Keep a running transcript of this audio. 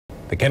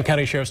The Kent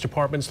County Sheriff's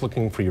Department's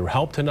looking for your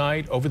help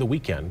tonight. Over the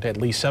weekend, at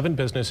least 7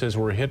 businesses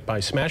were hit by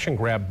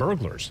smash-and-grab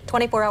burglars.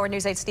 24-hour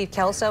News 8 Steve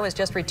Kelso has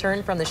just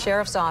returned from the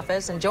sheriff's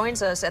office and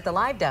joins us at the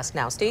live desk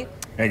now. Steve?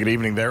 Hey, good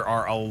evening. There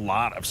are a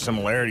lot of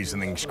similarities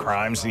in these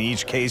crimes. In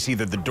each case,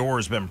 either the door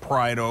has been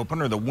pried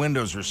open or the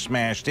windows are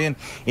smashed in.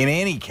 In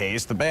any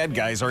case, the bad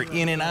guys are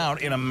in and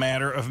out in a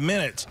matter of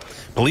minutes.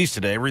 Police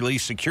today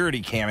released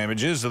security cam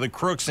images of the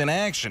crooks in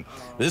action.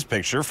 This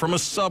picture from a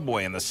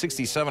subway in the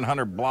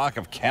 6700 block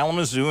of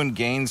Kalamazoo and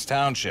Gaines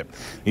Township.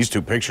 These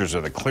 2 pictures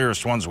are the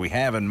clearest ones we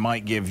have and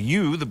might give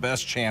you the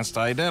best chance to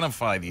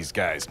identify these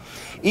guys.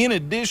 In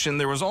addition,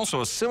 there was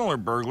also a similar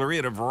burglary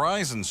at a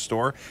Verizon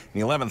store in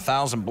the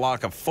 11,000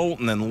 block of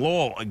Fulton and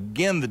Lowell.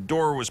 Again, the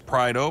door was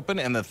pried open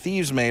and the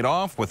thieves made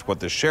off with what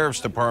the sheriff's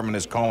department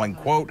is calling,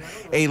 quote,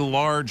 a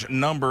large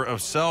number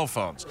of cell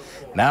phones.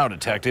 Now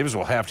detectives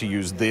will have to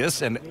use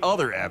this and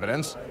other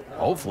evidence to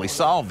hopefully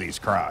solve these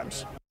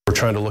crimes. We're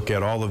trying to look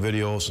at all the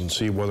videos and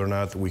see whether or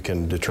not we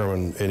can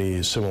determine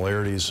any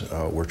similarities.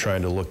 We're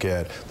trying to look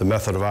at the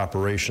method of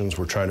operations.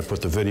 We're trying to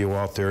put the video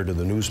out there to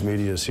the news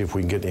media to see if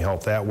we can get any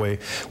help that way.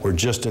 We're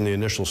just in the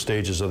initial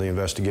stages of the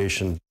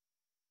investigation.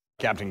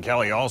 Captain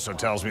Kelly also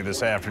tells me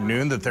this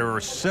afternoon that there were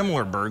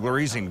similar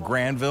burglaries in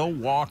Granville,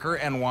 Walker,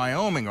 and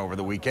Wyoming over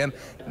the weekend.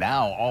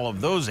 Now all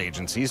of those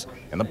agencies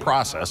in the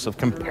process of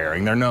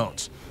comparing their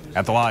notes.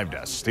 At the live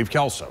desk, Steve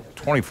Kelso,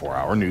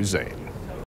 24-hour News 8.